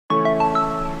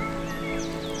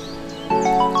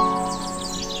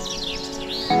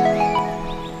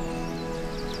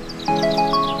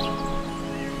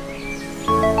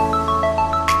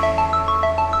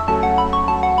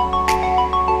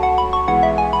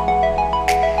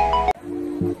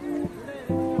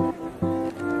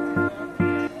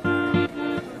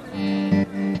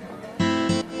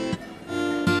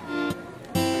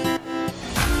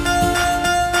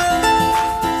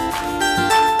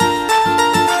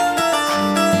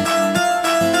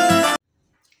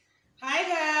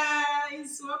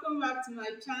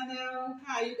channel.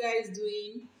 How are you guys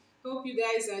doing? Hope you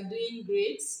guys are doing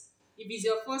great. If it's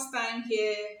your first time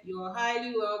here, you're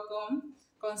highly welcome.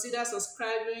 Consider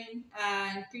subscribing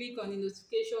and click on the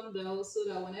notification bell so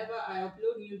that whenever I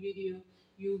upload new video,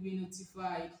 you'll be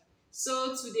notified.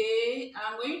 So today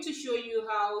I'm going to show you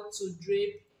how to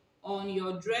drape on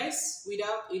your dress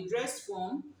without a dress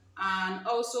form, and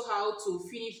also how to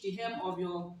finish the hem of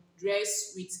your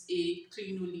dress with a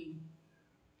crinoline.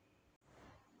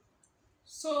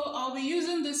 So I'll be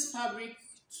using this fabric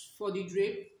for the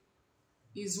drape.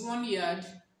 Is 1 yard,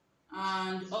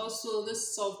 and also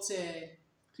this soft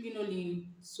crinoline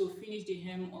to finish the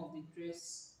hem of the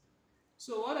dress.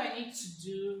 So what I need to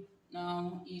do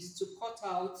now is to cut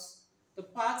out the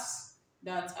parts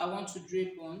that I want to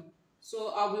drape on.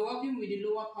 So I'll be working with the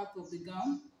lower part of the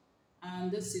gown,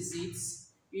 and this is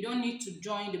it. You don't need to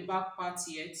join the back part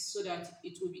yet, so that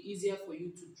it will be easier for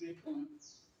you to drape on.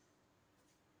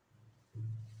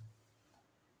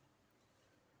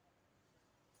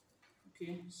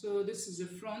 Okay, so this is the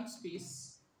front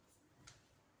piece.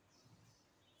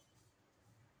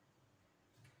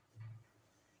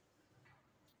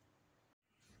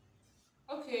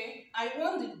 Okay, I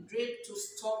want the drape to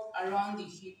stop around the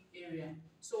hip area.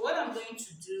 So what I'm going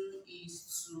to do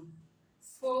is to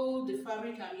fold the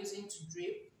fabric I'm using to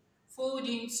drape, fold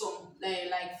in some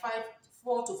like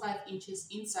 4 to 5 inches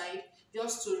inside,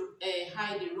 just to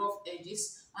hide the rough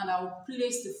edges, and I'll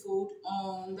place the fold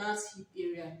on that hip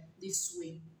area this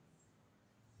way.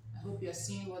 I hope you're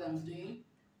seeing what I'm doing.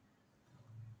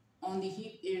 On the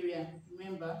hip area,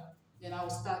 remember, then I'll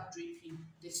start draping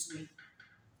this way.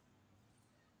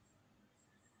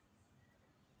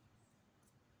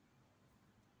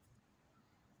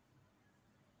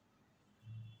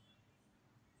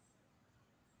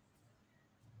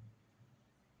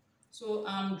 So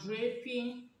I'm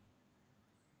draping.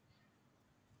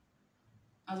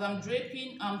 As I'm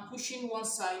draping, I'm pushing one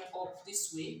side up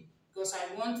this way because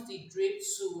I want the drape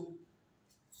to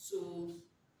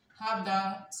have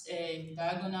that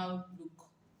diagonal look.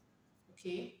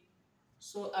 Okay,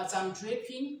 so as I'm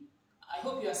draping, I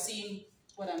hope you are seeing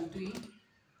what I'm doing.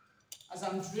 As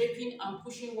I'm draping, I'm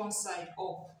pushing one side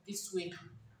up this way.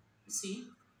 See,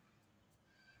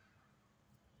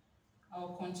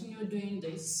 I'll continue doing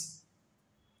this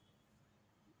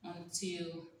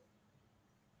until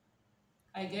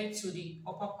I get to the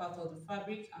upper part of the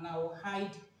fabric, and I will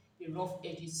hide the rough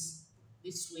edges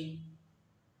this way.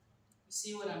 You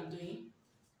see what I'm doing?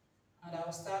 And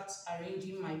I'll start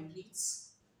arranging my pleats.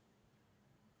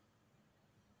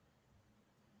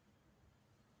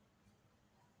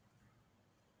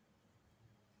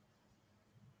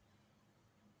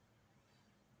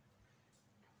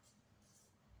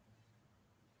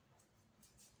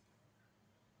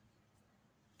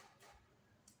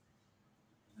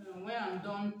 And when I'm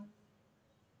done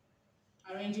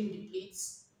arranging the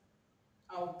pleats,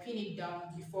 I'll pin it down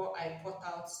before I cut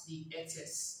out the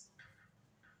excess.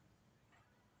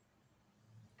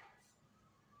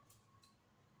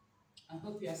 I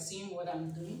hope you are seeing what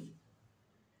I'm doing.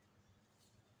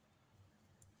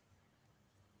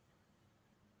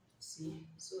 See,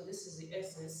 so this is the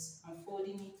excess. I'm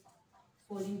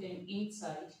folding them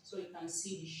inside so you can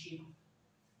see the shape.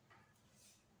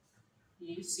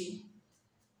 You see?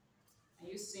 Are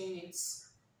you seeing it?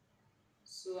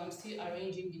 So I'm still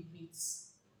arranging the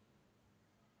pleats.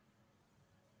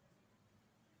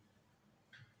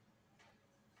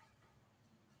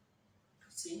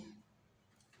 See?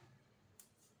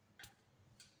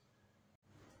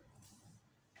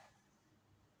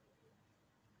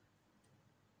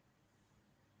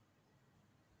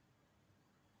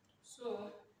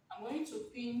 So I'm going to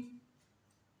pin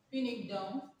it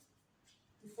down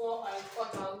before I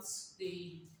cut out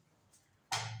the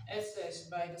excess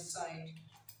by the side.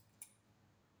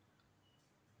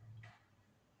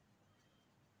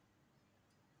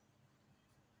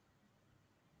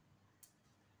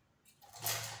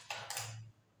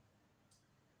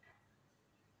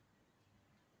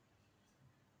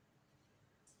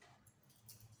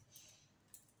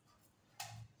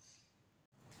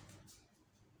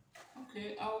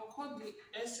 Okay, I'll cut the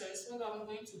excess. What I'm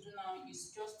going to do now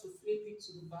is just to flip it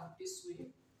to the back this way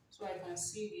so I can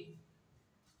see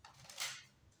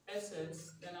the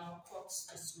excess. Then I'll cut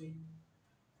this way.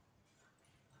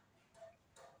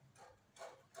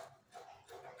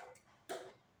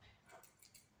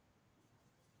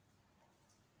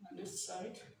 On this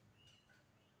side,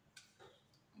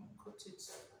 I'll cut it.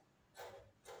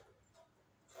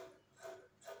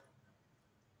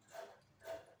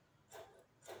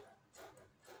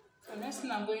 The next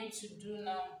thing I'm going to do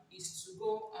now is to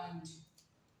go and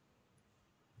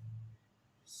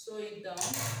sew it down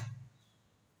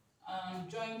and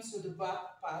join to the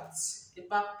back part, the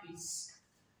back piece.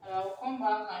 And I'll come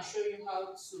back and show you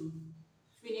how to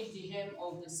finish the hem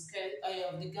of the skirt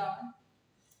of the gown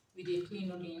with a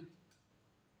crinoline.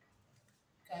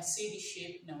 You can see the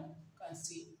shape now. You can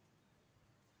see.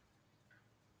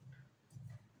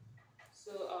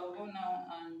 So I'll go now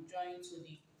and join to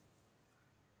the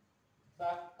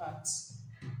back part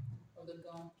of the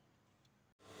gown.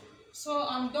 So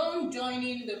I'm done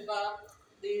joining the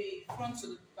front to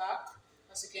the back,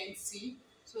 as you can see.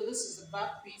 So this is the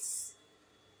back piece.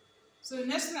 So the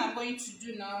next thing I'm going to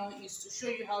do now is to show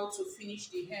you how to finish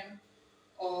the hem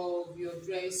of your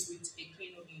dress with a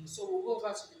crinoline. So we'll go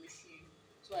over to the machine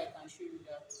so I can show you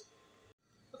that.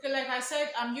 Okay, like I said,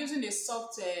 I'm using a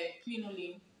soft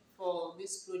crinoline for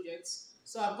this project.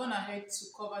 So I've gone ahead to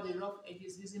cover the rough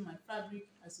edges using my fabric,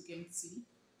 as you can see.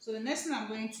 So the next thing I'm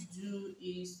going to do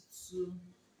is to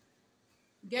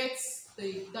get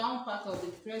the down part of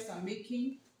the dress I'm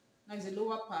making, that is the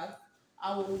lower part.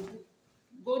 I will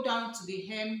go down to the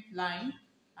hem line,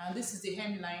 and this is the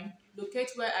hem line. Locate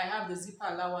where I have the zipper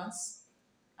allowance,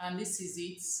 and this is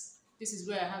it. This is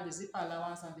where I have the zipper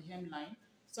allowance and the hem line.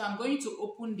 So I'm going to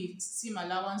open the seam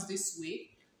allowance this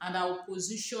way, and I will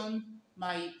position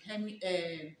my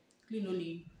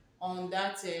crinoline on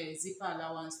that zipper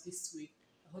allowance this way.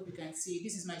 I hope you can see.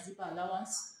 This is my zipper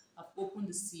allowance. I've opened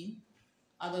the seam.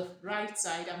 At the right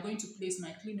side, I'm going to place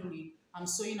my crinoline. I'm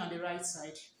sewing on the right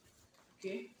side.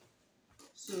 Okay,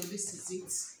 so this is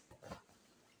it.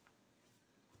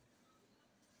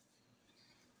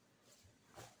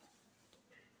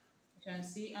 You can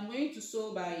see I'm going to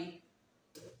sew by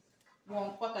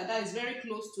 1/4. That is very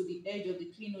close to the edge of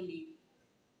the crinoline.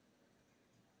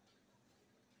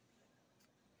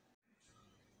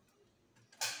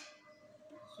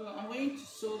 So I'm going to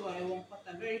sew by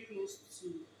 1/4, very close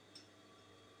to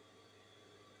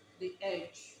the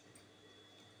edge.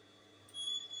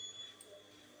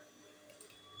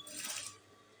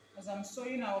 As I'm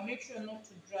sewing, I will make sure not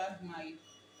to drag my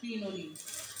crinoline.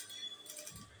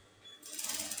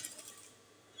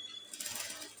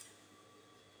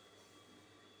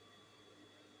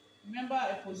 Remember,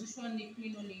 I position the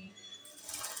crinoline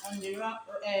on the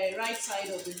right side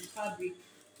of the fabric.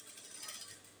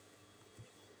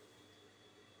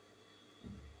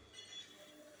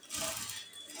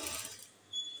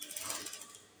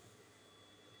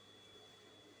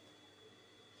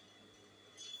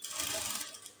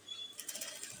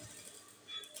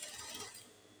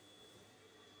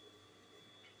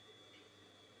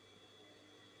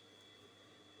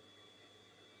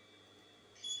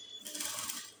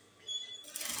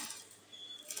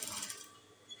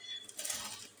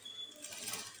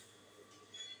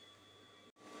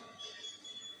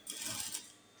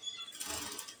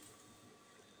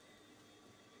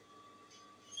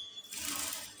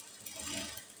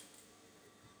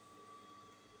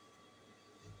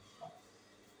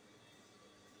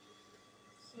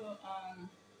 So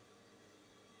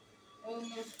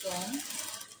almost done.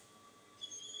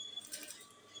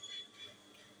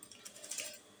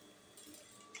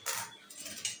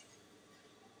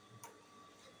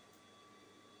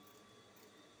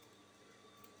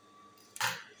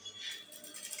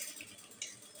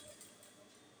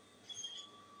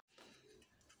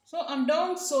 So I'm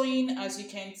done sewing, as you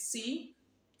can see.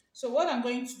 So what I'm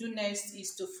going to do next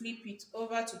is to flip it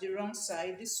over to the wrong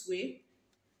side this way.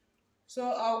 So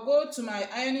I'll go to my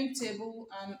ironing table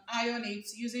and iron it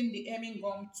using the hemming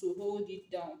gum to hold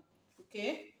it down.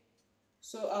 Okay,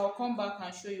 so I'll come back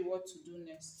and show you what to do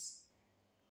next.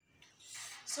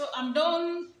 So I'm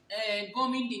done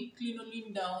gumming the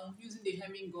crinoline down using the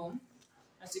hemming gum,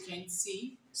 as you can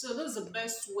see. So this is the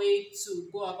best way to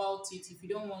go about it if you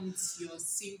don't want your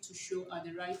seam to show at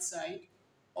the right side,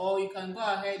 or you can go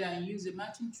ahead and use a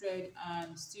matching thread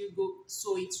and still go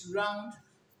sew it round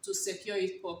to secure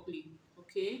it properly.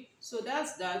 Okay, so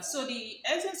that's that. So the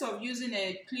essence of using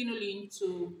a crinoline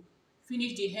to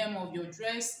finish the hem of your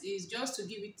dress is just to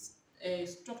give it a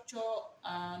structure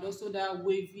and also that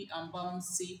wavy and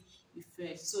bouncy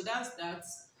effect. So that's that.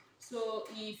 So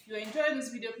if you enjoyed this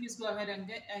video, please go ahead and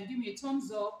give me a thumbs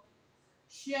up.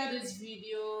 Share this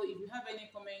video. If you have any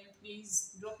comment,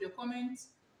 please drop your comment.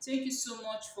 Thank you so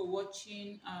much for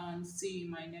watching, and see you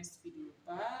in my next video.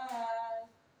 Bye.